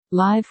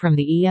Live from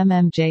the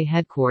EMMJ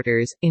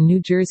headquarters, in New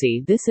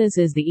Jersey, this is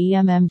the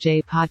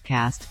EMMJ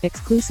podcast,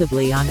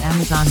 exclusively on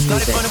Amazon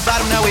Music. Started from the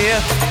bottom, now we're here.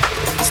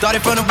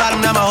 Started from the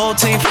bottom, now my whole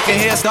team fucking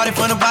here. Started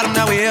from the bottom,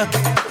 now we're here.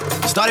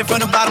 Started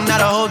from the bottom,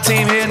 now the whole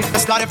team here.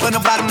 Started from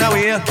the bottom, now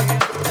we're here.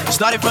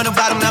 Started from the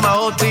bottom, now my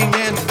whole team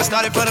here.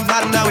 Started from the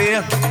bottom, now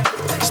we're here.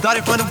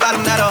 Started from the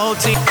bottom, now the whole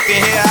team fucking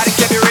here. I done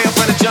kept it real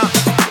from the jump.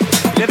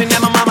 Living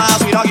at my mama's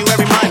house, we'd argue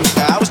every month.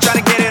 I was trying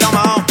to get it on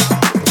my own.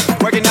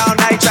 Working all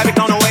night, traffic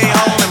on the way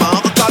home. And my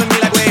uncle calling me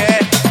like, where you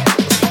at?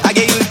 I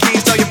gave you the keys,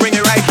 so you bring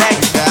it right back.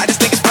 I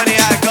just think it's funny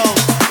how it goes.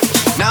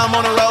 Now I'm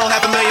on the road,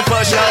 $500,000 for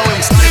a show. And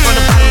we started from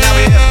the bottom, now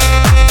we're here.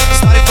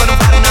 Started from the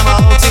bottom, now my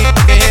whole team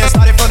fucking here.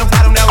 Started from the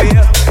bottom, now we're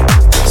here.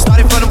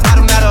 Started from the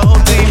bottom, now the whole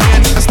team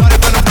here. Started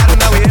from the bottom,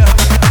 now we're here.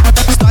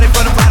 Started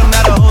from the bottom,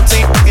 now the whole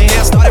team fucking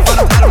here. Started from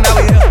the bottom, now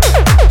we're here.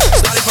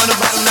 Started from the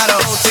bottom, now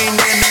the whole team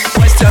here.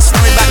 Boys tell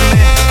story about the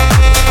man.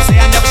 Say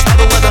I never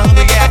struggled, wasn't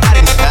hungry, yeah I got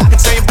it. I can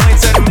tell you boy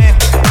to the man.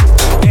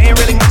 There ain't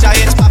really much out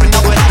here, it's popping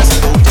up without us.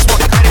 We just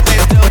want the credit where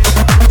it's due.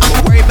 I'ma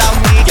worry about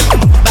me, give a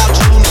fuck about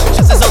you.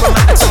 Just as a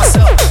reminder to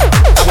myself.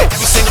 I wear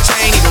every single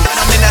chain, even when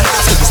I'm in the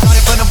house. Cause we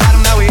started from the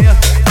bottom, now we're here.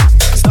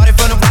 Started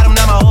from the bottom,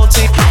 now my whole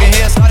team fucking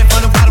here. Started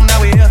from the bottom, now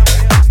we're here.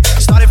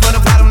 Started from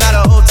the bottom, now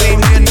the whole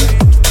team here.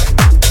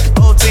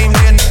 Whole team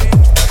here.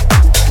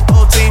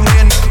 Whole team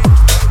here.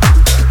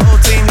 Whole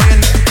team here.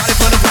 Started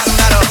from the bottom,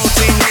 now the whole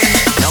team here.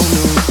 No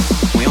news,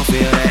 we don't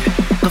feel that.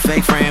 A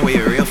fake friend, where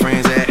your real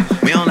friends at?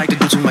 We don't like to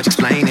do too much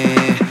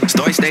explaining.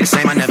 Story stay the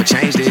same, I never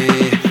changed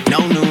it. No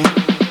new,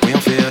 we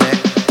don't feel that.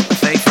 A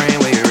fake friend,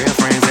 where your real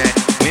friends at?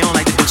 We don't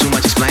like to do too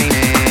much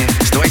explaining.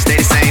 Story stay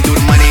the same through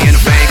the money and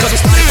the fame. Cause we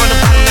started from the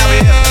bottom, now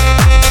we're here.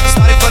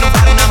 Started from the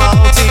bottom, now my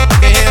whole team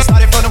fucking here.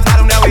 Started from the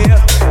bottom, now we're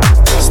here.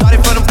 Started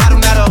from the bottom,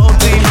 now the whole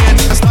team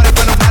here. Started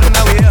from the bottom,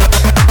 now we're here.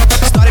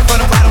 Started from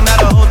the bottom, now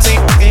the whole team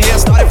fucking here.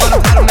 Started from the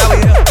bottom, now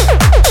we're here.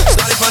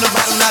 Started from the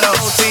bottom, now the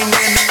whole team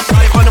here.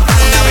 Started from the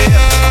bottom, now we're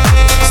here.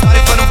 Started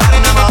from the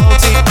bottom, now my whole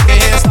team fucking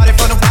here. Started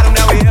from the bottom,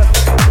 now we're here.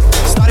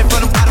 Started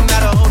from the bottom, now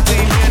the whole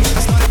team here.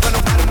 Started from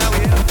the bottom, now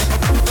we're here.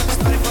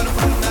 Started from the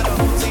bottom, now the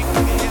whole team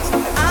fucking here.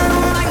 I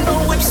don't like no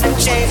whips and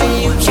chains and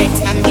you can't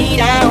tie me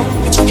down.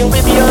 But you can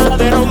whip your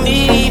lovin' on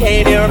me,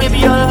 baby, whip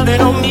your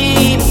lovin' on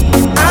me.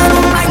 I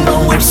don't like no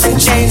whips and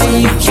chains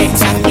and you can't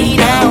tie me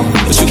down.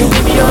 But you can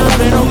whip your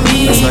lovin' on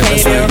me,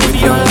 baby, whip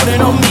your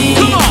lovin' on me.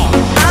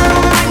 I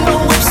don't like no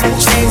whips and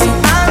chains and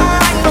I don't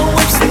like no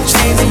whips and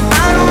chains and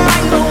I don't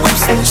like no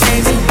whips and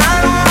chains and I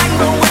don't like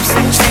no whips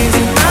and chains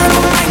and I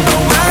don't like no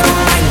I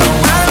don't like no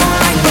I don't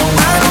like no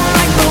I don't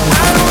like no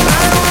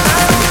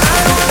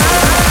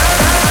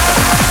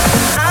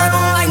I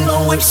don't like no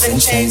whips and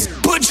chains.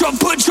 Put your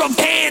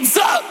hands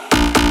up.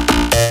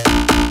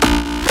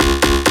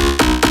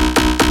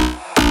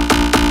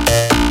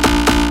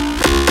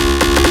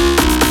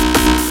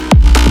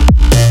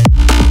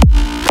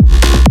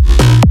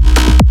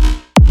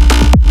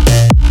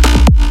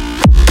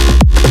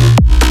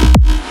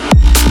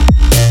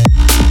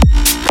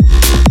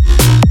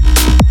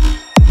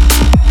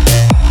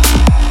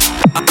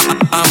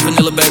 I'm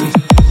vanilla, baby.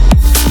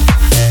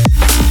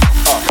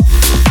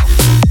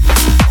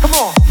 Come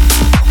on.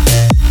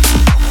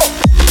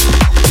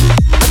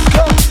 Let's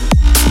go.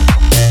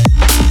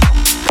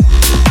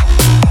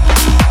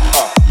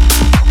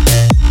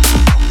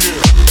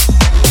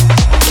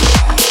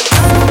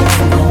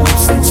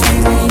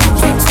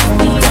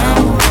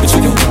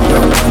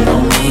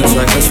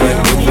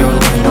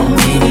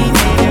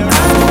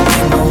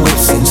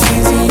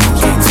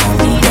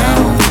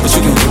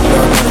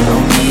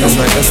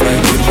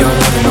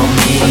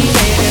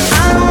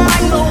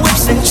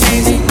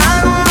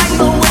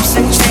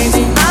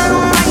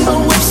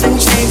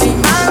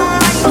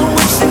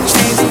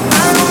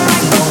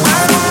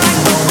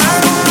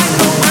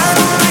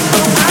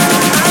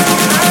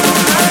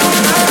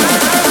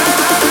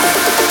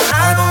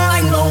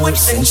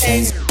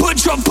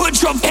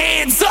 Put your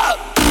hands up.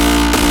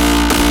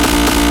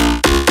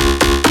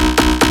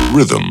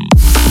 Rhythm.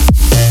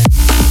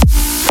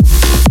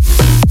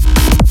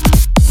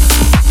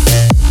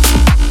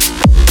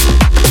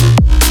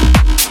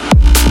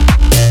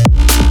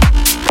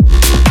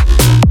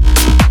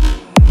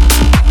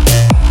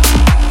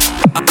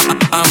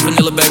 I'm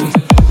vanilla, baby.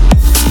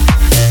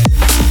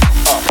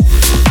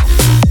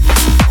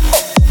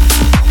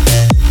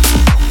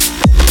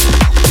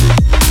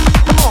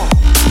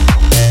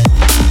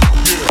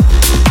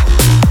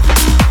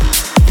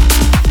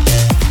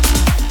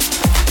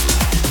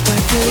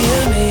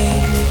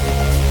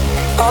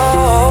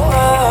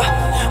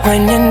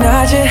 When you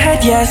nod your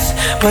head yes,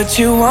 but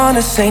you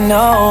wanna say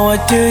no,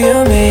 what do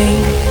you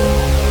mean?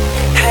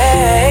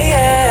 Hey,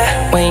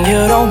 yeah. When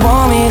you don't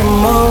want me to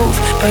move,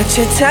 but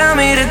you tell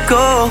me to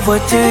go,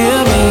 what do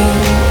you mean?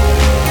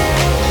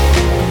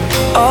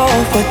 Oh,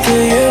 what do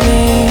you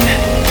mean?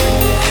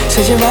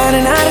 Said you're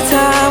running out of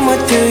time,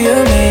 what do you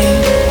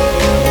mean?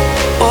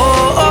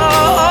 Oh,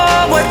 oh,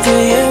 oh, what do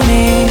you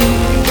mean?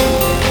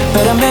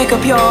 Better make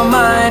up your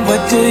mind,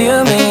 what do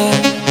you mean?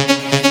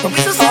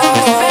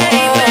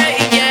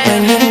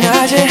 When you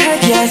nod your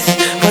head yes,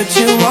 but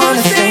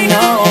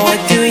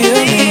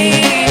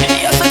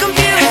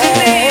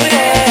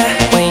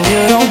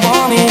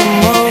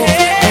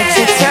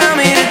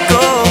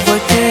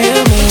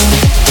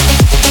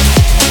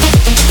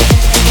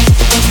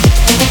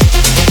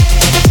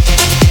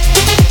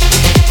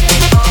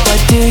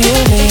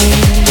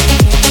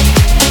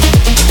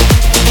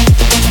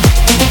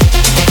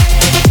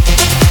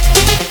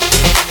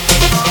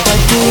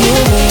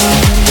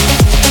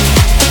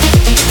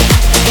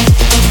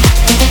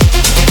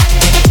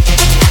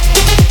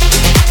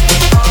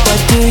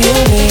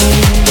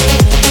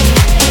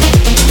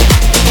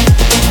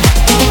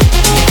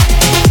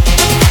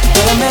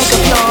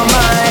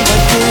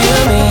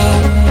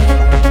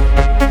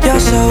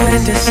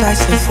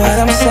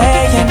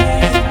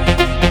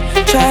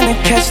Trying to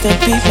catch the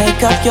beat,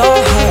 make up your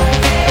heart.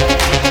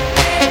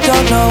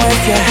 Don't know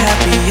if you're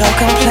happy or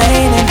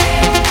complaining.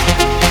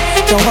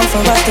 Don't want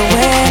for us to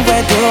win,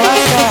 where do I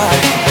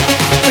start?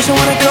 First I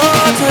wanna go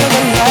to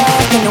the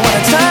left, then I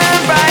wanna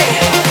turn right.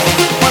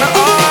 Wanna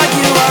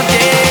argue all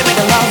day,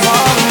 make a love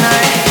all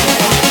night.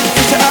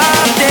 First you're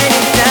up, then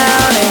you're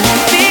down, and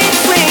in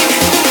between.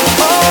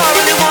 Oh, I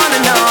really wanna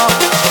know,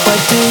 what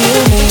do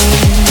you mean?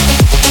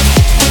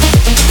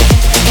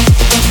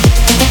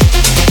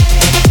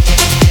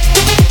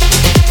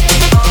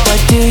 What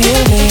do you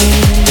mean?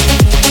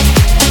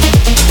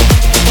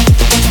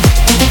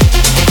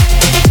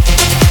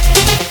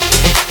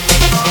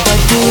 What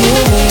do you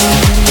mean?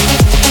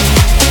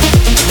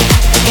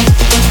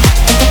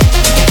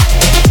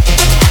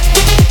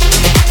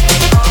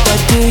 What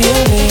do you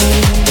mean?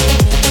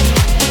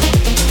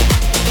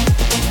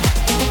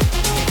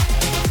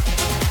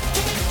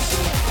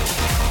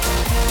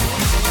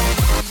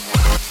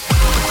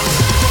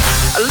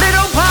 A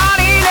little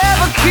party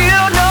never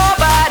killed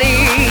nobody,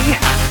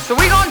 so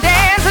we gon'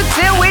 dance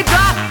until we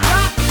drop.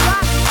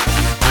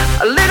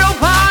 A little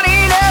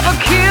party never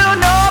killed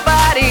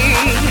nobody.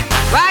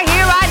 Right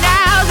here, right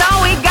now is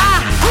all we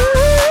got.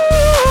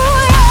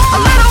 A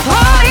little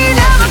party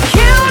never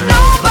killed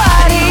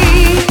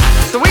nobody,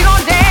 so we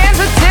gon' dance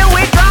until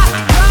we drop.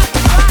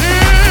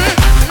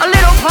 A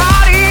little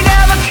party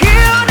never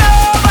killed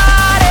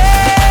nobody.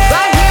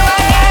 Right here,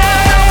 right now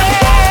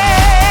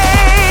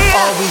is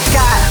all we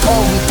got.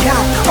 All we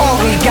got, all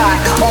we got,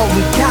 all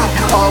we got,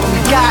 all we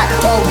got,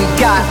 all we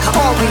got,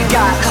 all we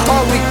got,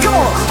 all we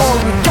got, all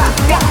we got,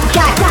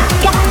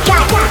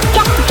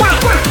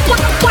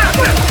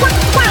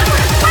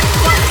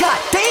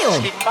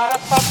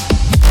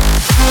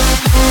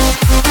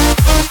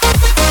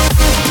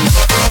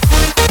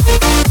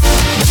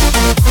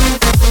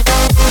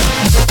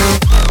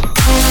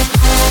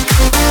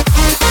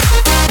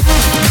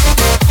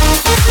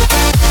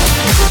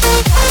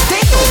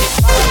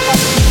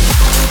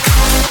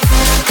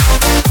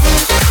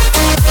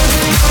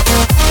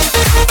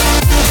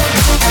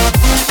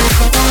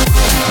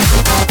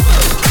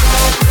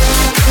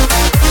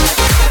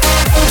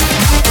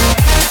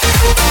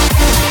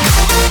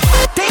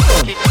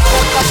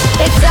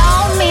 It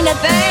don't mean a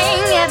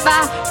thing if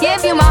I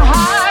give you my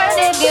heart,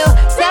 if you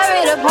tear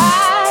it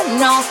apart.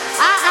 No,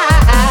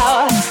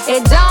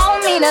 it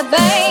don't mean a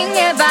thing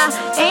if I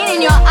ain't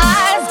in your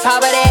eyes.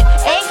 Probably that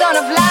ain't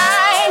gonna fly.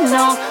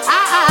 No,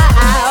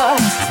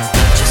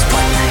 just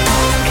one night,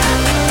 all we got.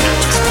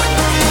 Just one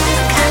night, all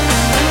we got.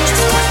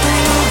 Just one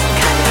night, all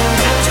we got.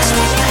 Just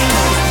one night,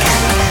 all we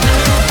got.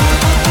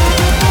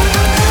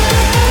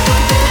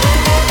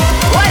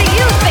 What do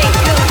you think,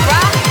 Goose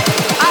Rock?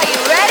 Are you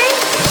ready?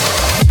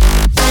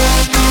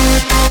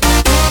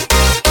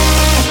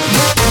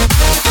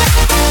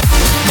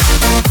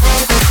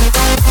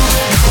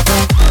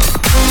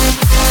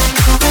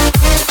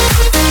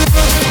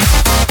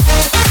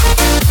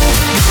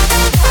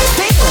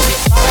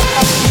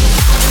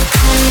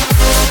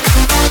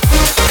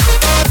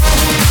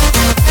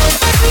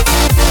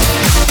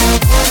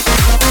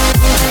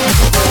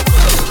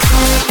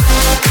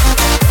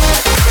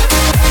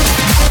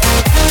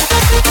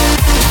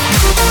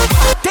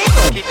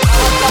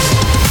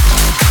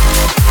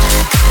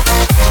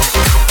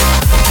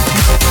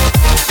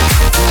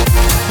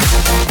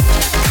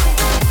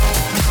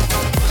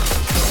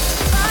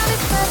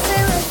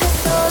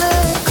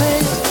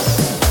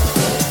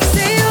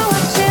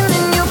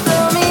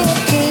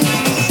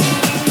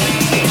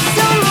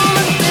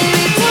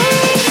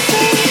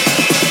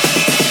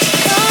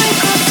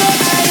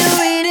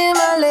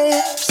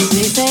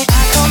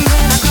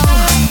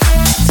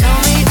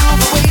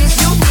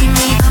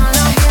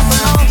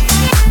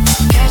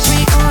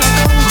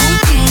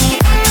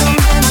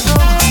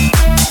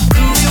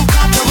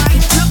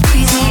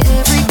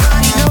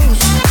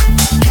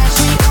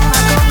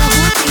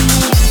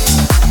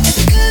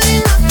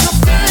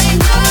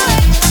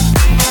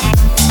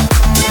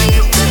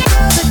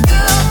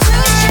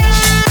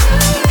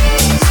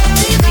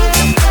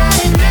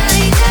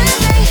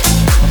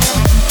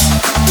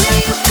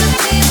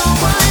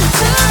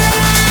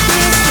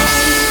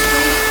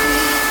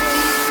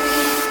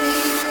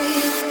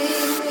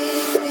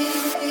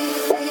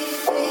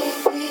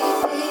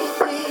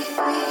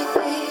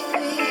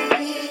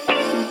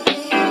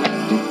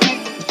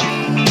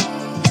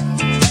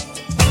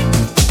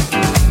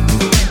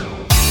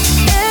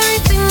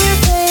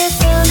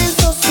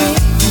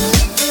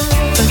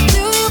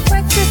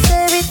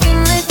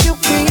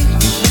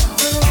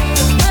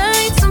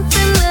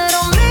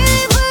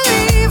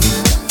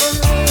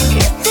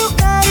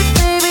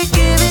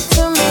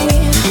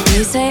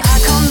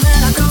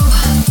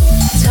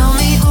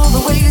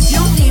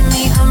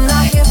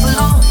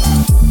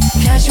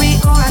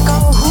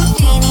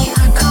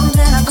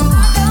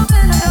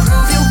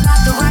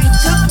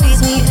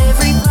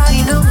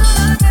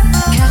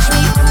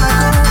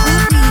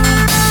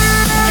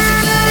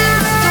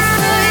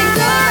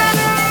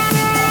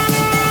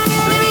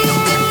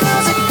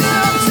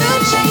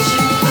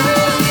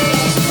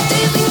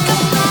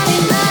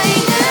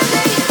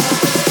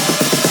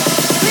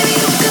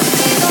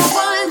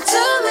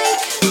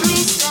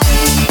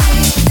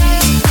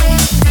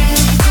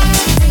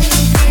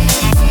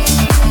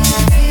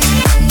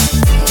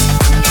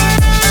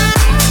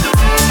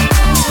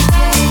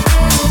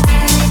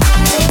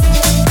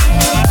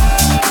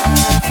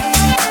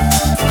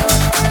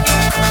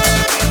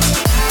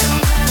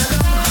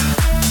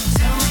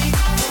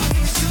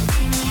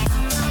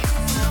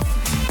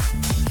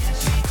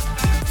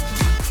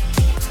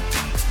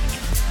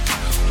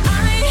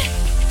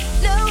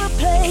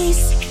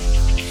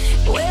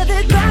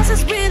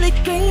 is really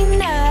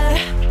greener.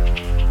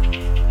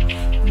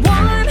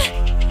 Warm,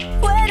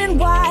 wet and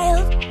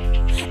wild.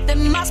 There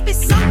must be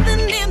something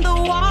in the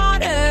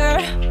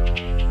water.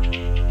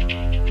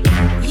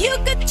 You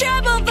could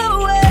travel the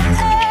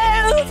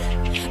world,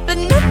 but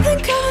nothing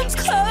comes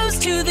close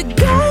to the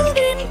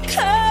Golden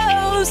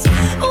Coast.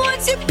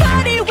 Once you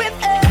party with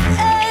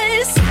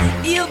us,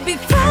 you'll be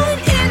falling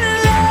in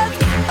love.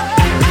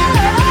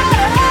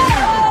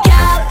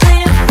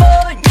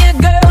 California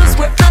girls,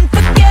 we're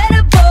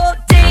unforgettable.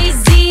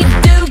 Daisy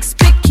Dukes,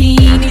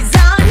 bikinis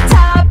on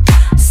top.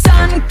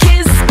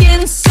 Sun-kissed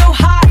skin so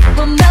hot,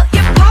 we'll melt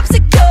your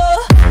popsicle.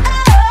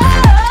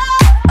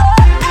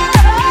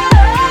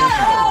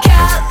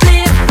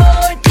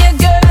 California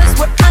girls,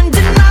 we're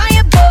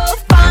undeniable.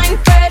 Fine,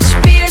 fresh,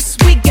 fierce,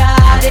 we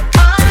got it.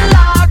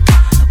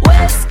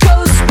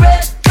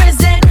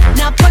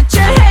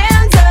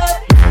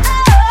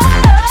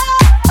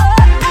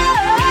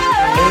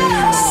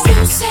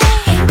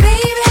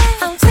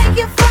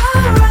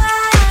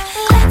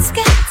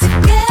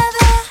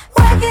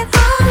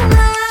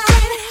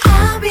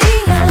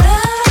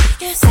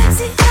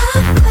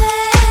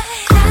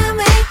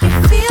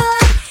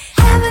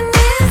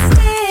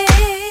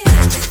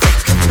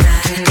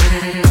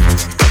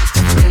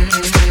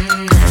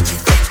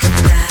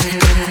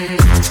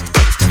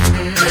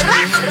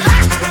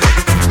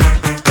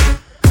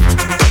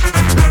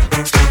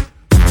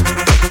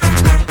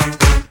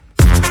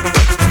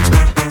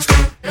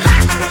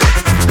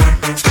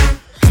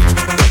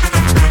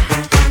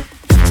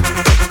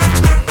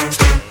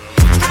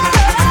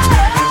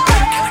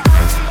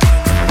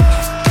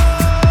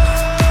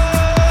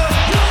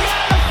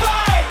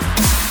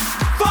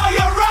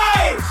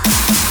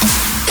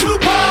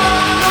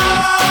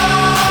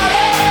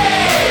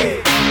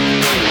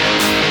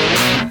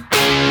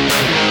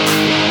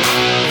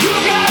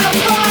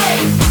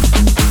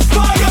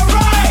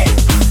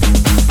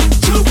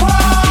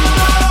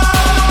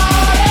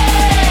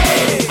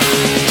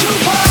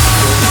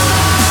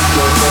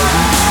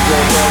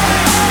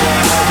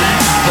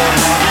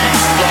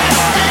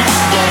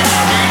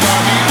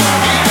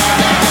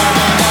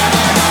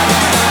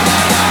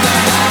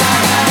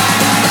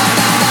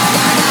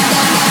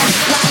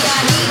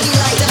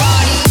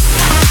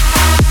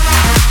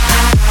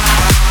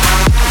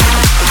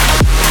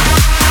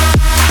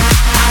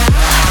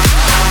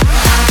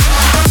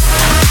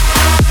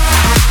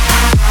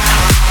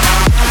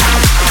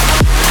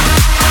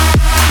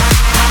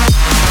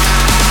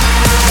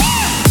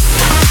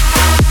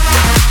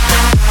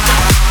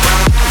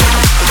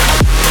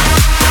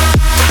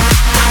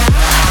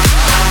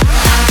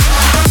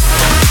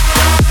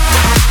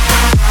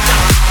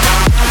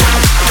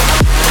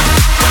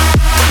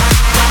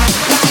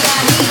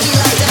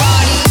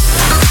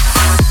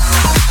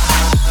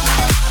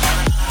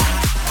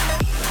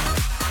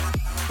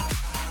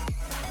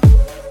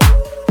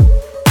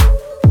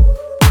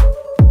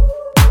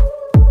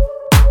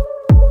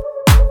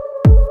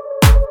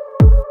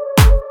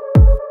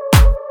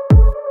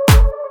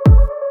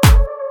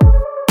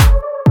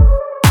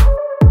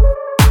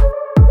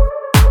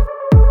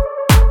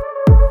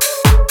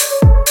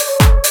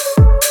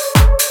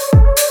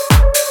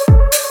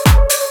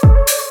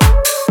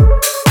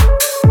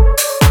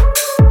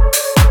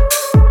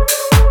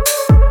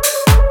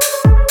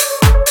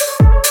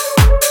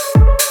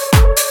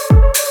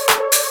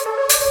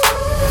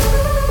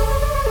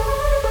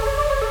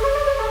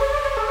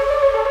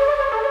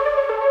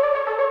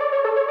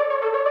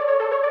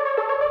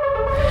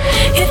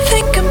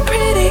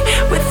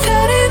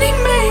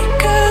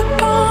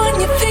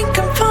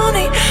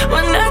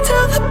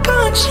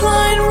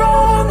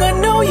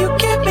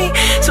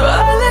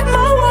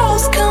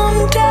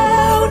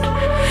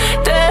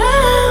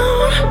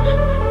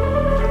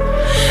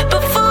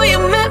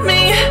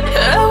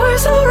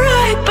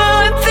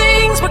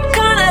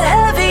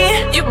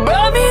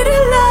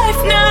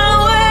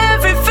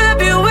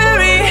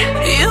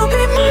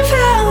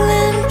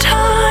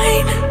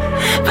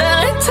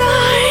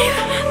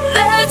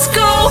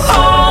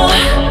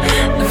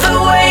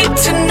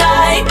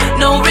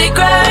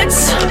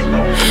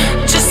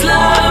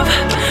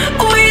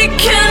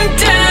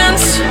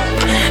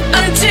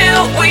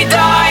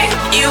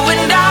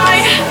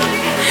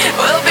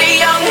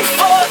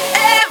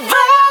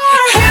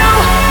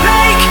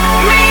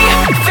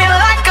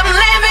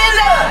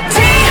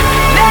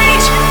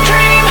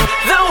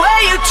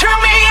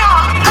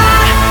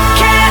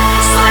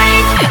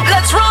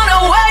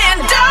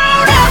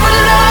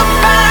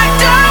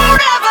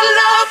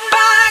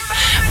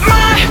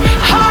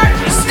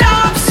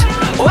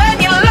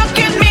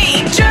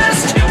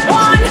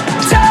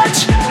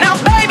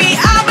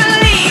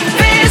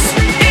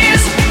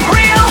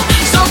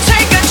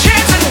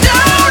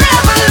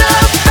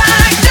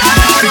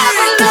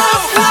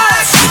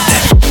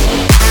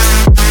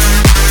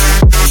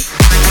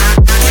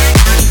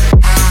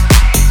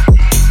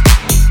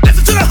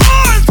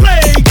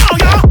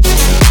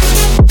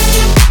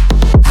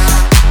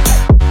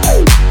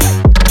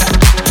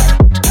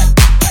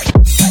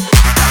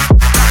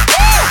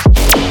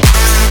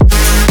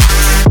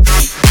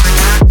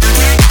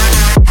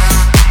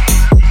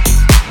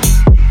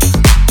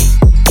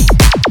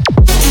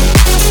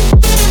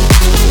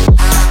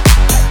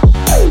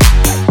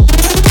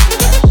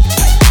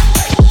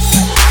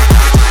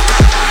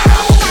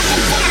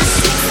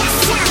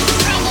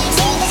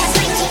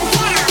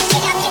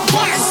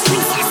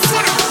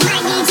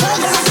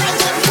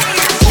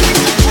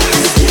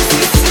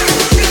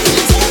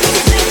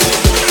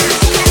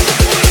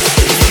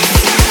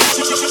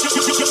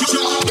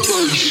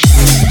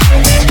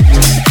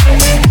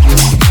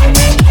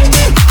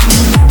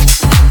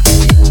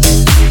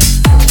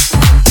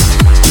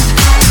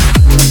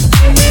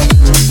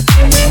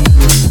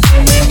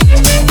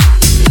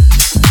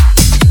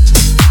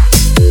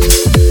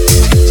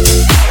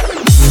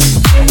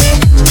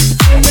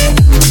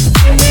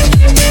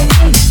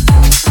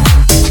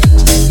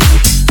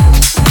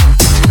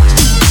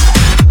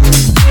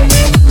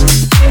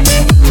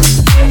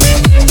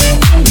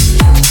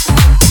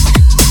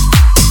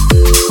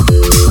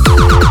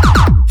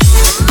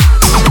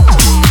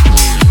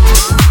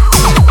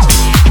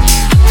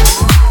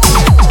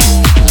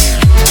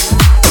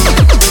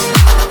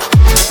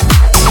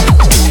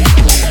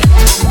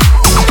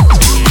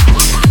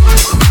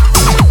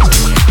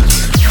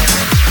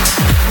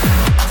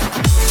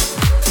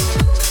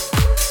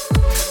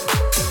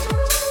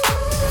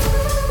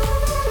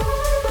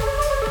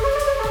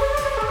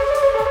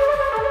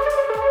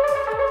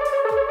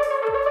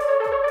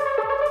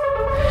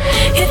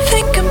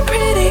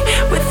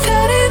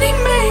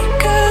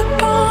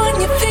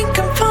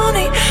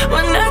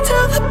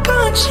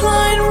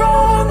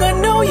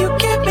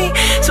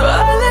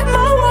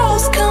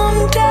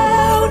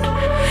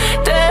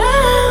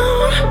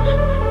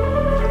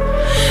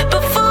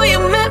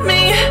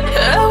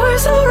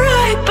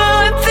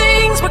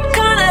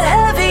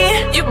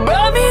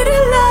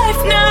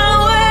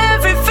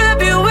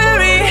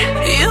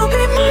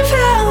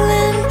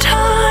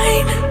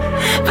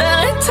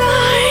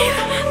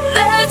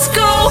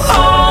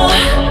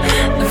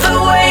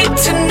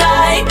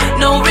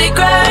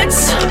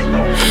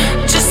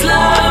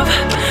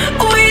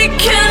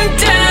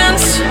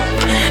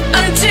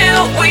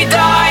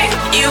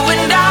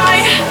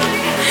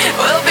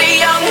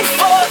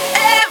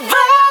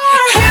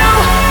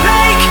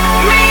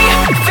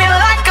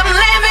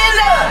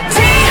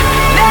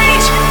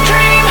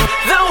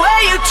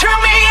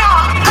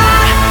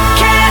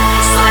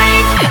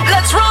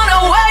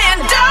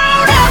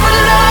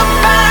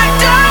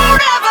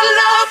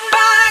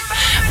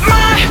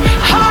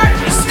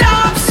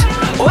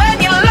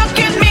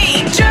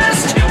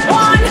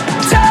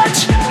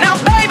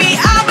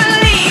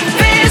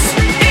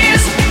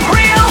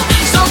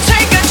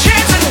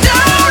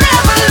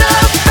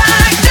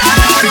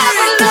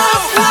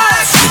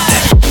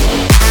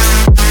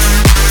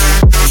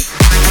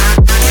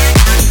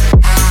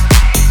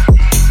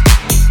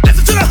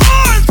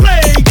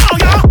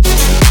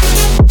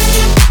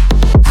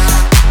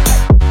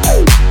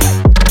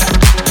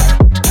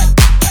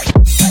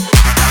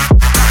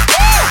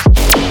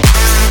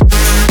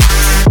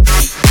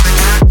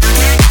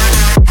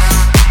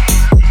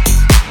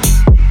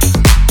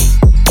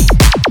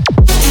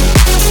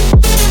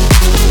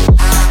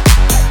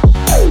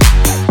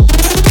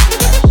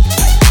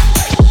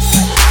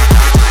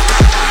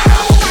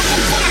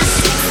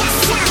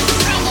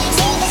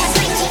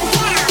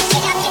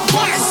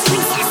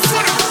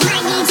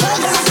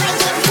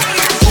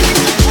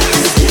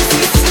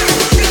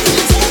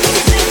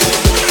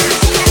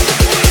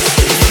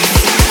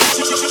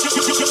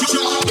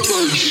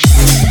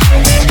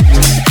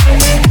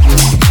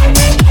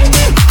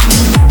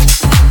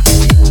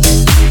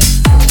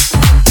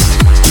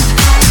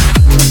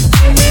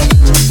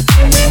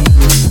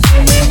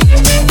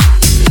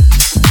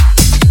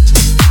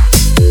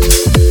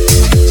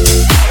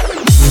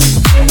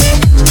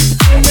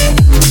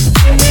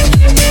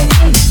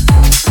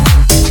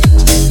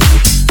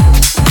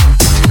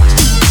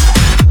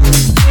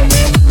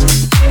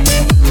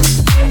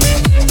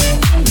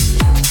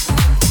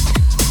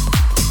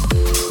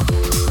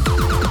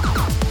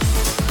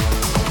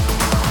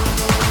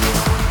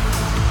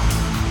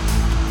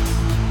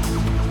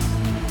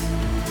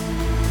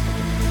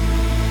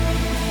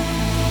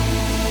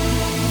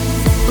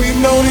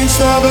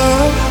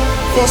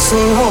 for so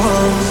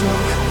long.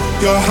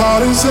 Your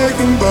heart is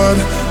aching, but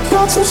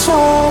not so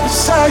sure to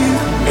say.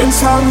 In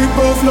time, we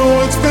both know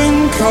what's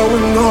been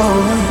going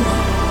on.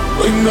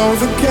 We know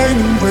the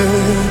game,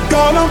 we're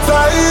gonna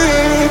play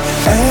it.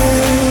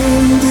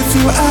 And if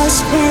you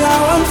ask me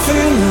how I'm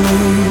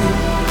feeling,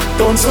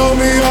 don't tell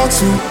me you're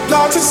too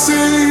loud to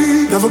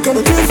see. Never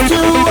gonna give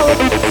you up,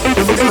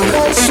 never gonna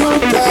let you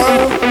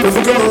down,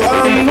 never gonna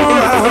run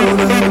around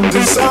and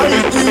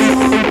desire you.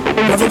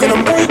 Never gonna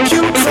make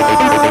you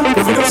cry,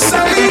 never gonna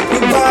say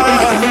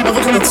goodbye,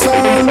 never gonna tell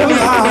a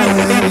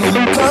lie,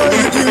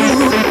 hurt you.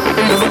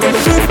 Never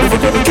gonna give, never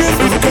gonna give,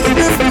 never gonna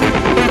give.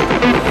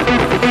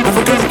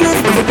 Never gonna give,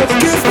 never gonna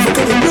give, never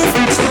gonna give.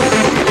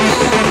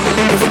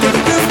 Never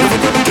gonna give, never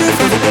gonna give,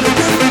 never gonna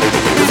give.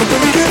 Never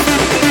gonna give,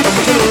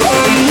 never gonna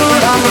run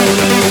around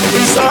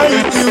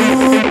inside you.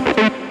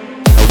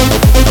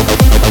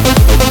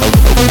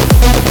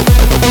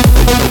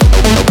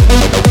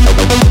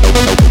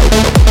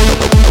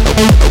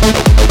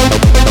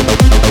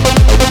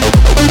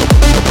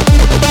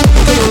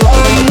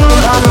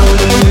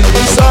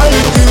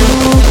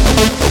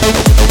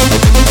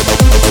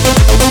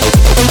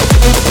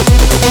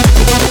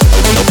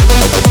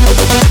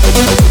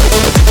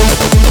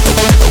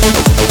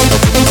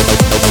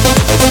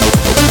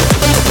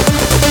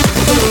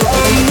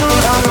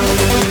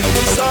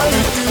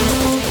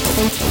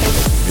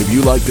 If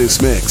you like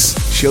this mix,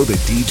 show the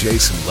DJ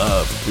some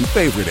love and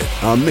favorite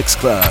it on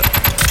Mixcloud.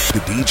 The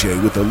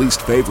DJ with the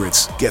least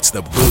favorites gets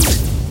the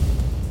boot.